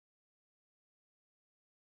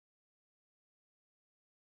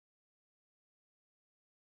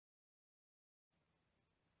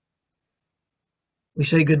We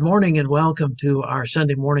say good morning and welcome to our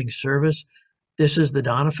Sunday morning service. This is the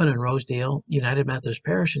Doniphan-Rosedale United Methodist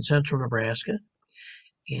Parish in central Nebraska.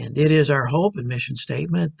 And it is our hope and mission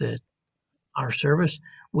statement that our service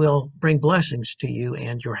will bring blessings to you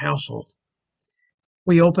and your household.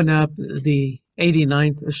 We open up the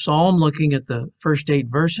 89th Psalm looking at the first 8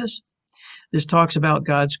 verses. This talks about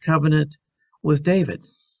God's covenant with David.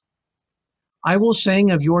 I will sing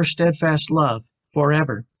of your steadfast love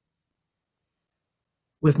forever.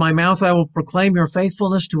 With my mouth I will proclaim your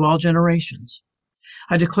faithfulness to all generations.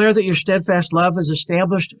 I declare that your steadfast love is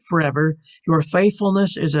established forever. Your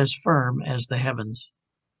faithfulness is as firm as the heavens.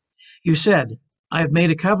 You said, I have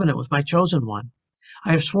made a covenant with my chosen one.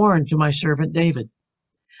 I have sworn to my servant David.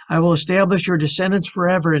 I will establish your descendants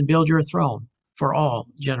forever and build your throne for all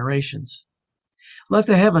generations. Let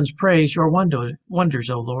the heavens praise your wonders,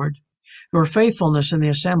 O Lord, your faithfulness in the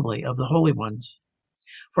assembly of the holy ones.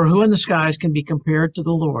 For who in the skies can be compared to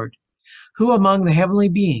the Lord? Who among the heavenly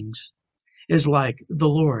beings is like the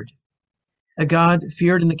Lord? A God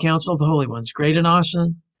feared in the council of the holy ones, great and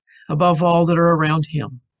awesome above all that are around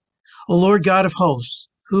him. O Lord God of hosts,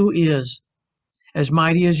 who is as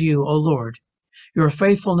mighty as you, O Lord? Your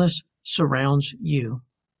faithfulness surrounds you.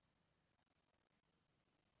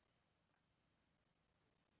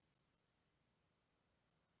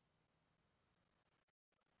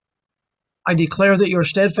 I declare that your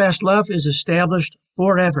steadfast love is established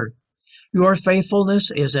forever. Your faithfulness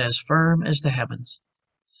is as firm as the heavens.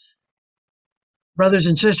 Brothers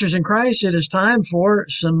and sisters in Christ, it is time for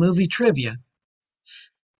some movie trivia.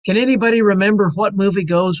 Can anybody remember what movie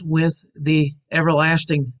goes with the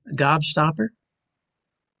everlasting gobstopper?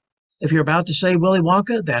 If you're about to say Willy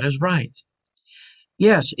Wonka, that is right.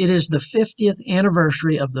 Yes, it is the 50th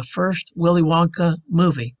anniversary of the first Willy Wonka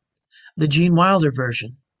movie, the Gene Wilder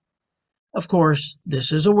version. Of course,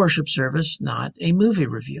 this is a worship service, not a movie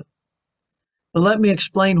review. But let me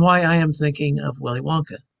explain why I am thinking of Willy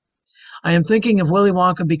Wonka. I am thinking of Willy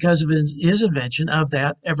Wonka because of his invention of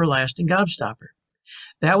that everlasting gobstopper.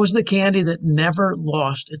 That was the candy that never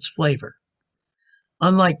lost its flavor.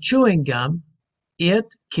 Unlike chewing gum, it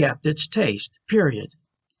kept its taste, period.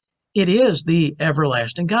 It is the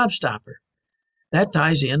everlasting gobstopper. That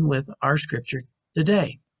ties in with our scripture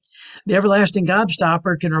today. The everlasting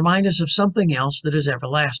gobstopper can remind us of something else that is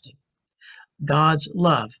everlasting. God's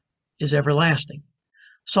love is everlasting.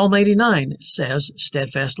 Psalm 89 says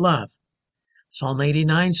steadfast love. Psalm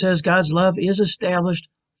 89 says God's love is established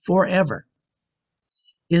forever.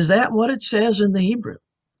 Is that what it says in the Hebrew?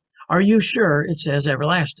 Are you sure it says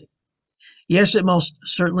everlasting? Yes, it most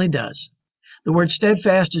certainly does. The word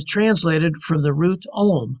steadfast is translated from the root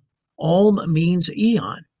om. Om means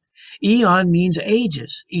eon. Eon means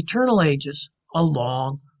ages, eternal ages, a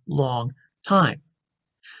long, long time.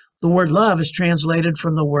 The word love is translated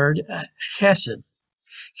from the word chesed.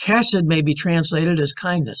 Chesed may be translated as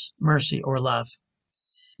kindness, mercy, or love.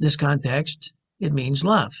 In this context, it means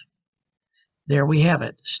love. There we have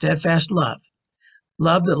it, steadfast love,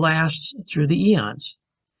 love that lasts through the eons.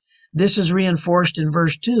 This is reinforced in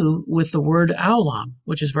verse 2 with the word aulam,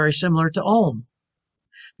 which is very similar to om.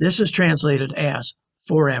 This is translated as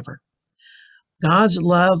forever. God's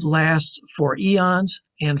love lasts for eons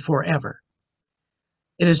and forever.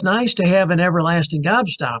 It is nice to have an everlasting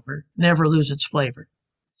gobstopper never lose its flavor.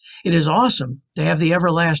 It is awesome to have the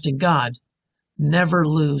everlasting God never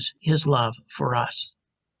lose his love for us.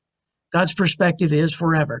 God's perspective is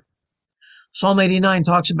forever. Psalm 89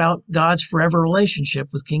 talks about God's forever relationship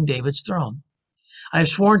with King David's throne. I have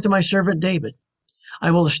sworn to my servant David, I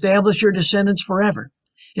will establish your descendants forever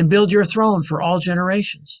and build your throne for all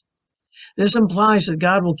generations. This implies that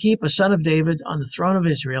God will keep a son of David on the throne of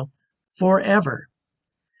Israel forever.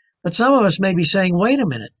 But some of us may be saying, wait a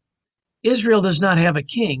minute, Israel does not have a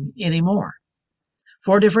king anymore.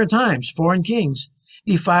 4 different times, foreign kings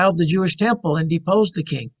defiled the Jewish temple and deposed the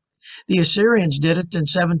king. The Assyrians did it in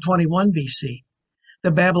 721 BC.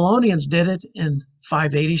 The Babylonians did it in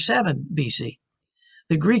 587 BC.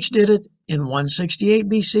 The Greeks did it in 168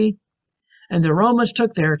 BC. And the Romans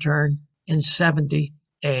took their turn in 70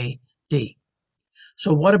 AD.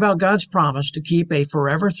 So what about God's promise to keep a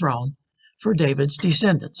forever throne for David's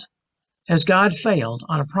descendants? Has God failed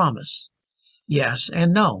on a promise? Yes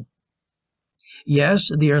and no.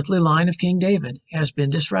 Yes, the earthly line of King David has been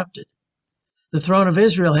disrupted. The throne of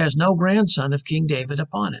Israel has no grandson of King David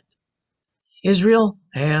upon it. Israel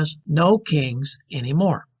has no kings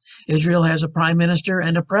anymore. Israel has a prime minister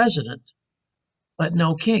and a president, but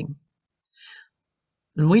no king.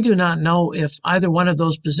 And we do not know if either one of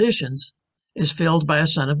those positions is filled by a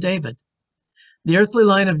son of David. The earthly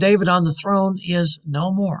line of David on the throne is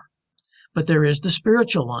no more. But there is the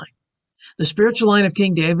spiritual line. The spiritual line of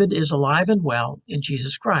King David is alive and well in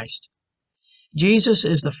Jesus Christ. Jesus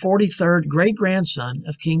is the 43rd great-grandson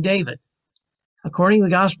of King David. According to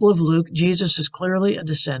the Gospel of Luke, Jesus is clearly a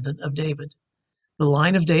descendant of David. The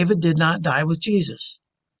line of David did not die with Jesus.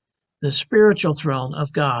 The spiritual throne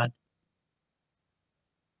of God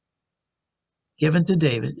given to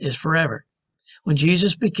David is forever. When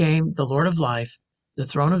Jesus became the Lord of life, the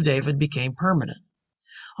throne of David became permanent.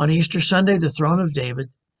 On Easter Sunday, the throne of David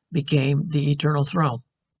became the eternal throne.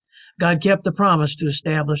 God kept the promise to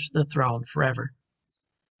establish the throne forever.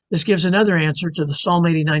 This gives another answer to the Psalm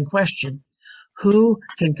 89 question, who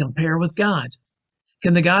can compare with God?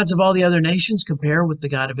 Can the gods of all the other nations compare with the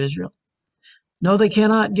God of Israel? No, they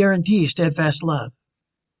cannot guarantee steadfast love.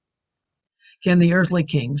 Can the earthly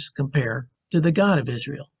kings compare to the God of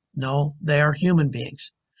Israel? No, they are human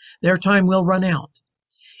beings. Their time will run out.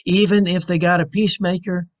 Even if they got a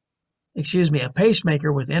pacemaker with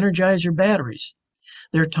Energizer batteries,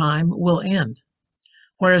 their time will end.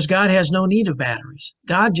 Whereas God has no need of batteries.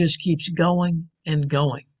 God just keeps going and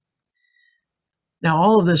going. Now,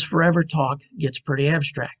 all of this forever talk gets pretty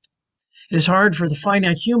abstract. It is hard for the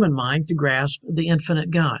finite human mind to grasp the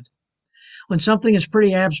infinite God. When something is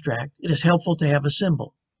pretty abstract, it is helpful to have a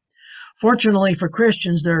symbol. Fortunately for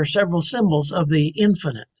Christians, there are several symbols of the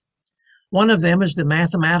infinite. One of them is the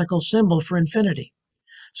mathematical symbol for infinity.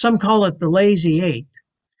 Some call it the lazy 8.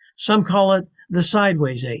 Some call it the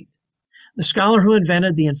sideways 8. The scholar who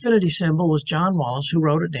invented the infinity symbol was John Wallis, who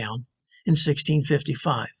wrote it down in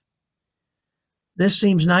 1655. This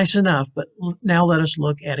seems nice enough, but now let us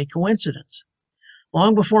look at a coincidence.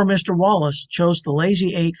 Long before Mr. Wallis chose the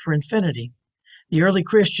lazy 8 for infinity, the early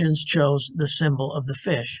Christians chose the symbol of the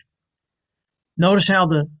fish. Notice how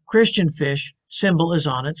the Christian fish symbol is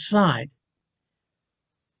on its side.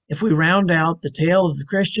 If we round out the tail of the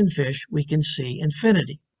Christian fish, we can see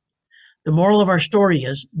infinity. The moral of our story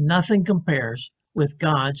is nothing compares with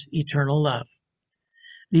God's eternal love.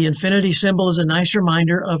 The infinity symbol is a nice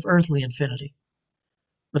reminder of earthly infinity.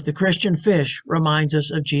 But the Christian fish reminds us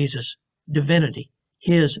of Jesus' divinity,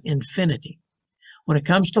 his infinity. When it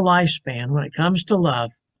comes to lifespan, when it comes to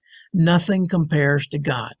love, nothing compares to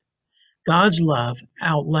God. God's love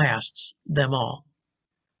outlasts them all.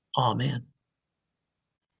 Amen.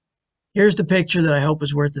 Here's the picture that I hope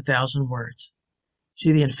is worth 1,000 words.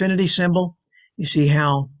 See the infinity symbol? You see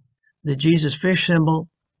how the Jesus fish symbol,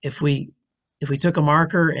 if we took a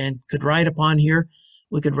marker and could write upon here,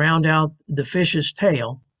 we could round out the fish's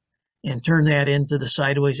tail and turn that into the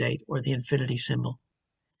sideways 8 or the infinity symbol.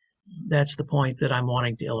 That's the point that I'm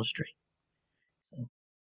wanting to illustrate.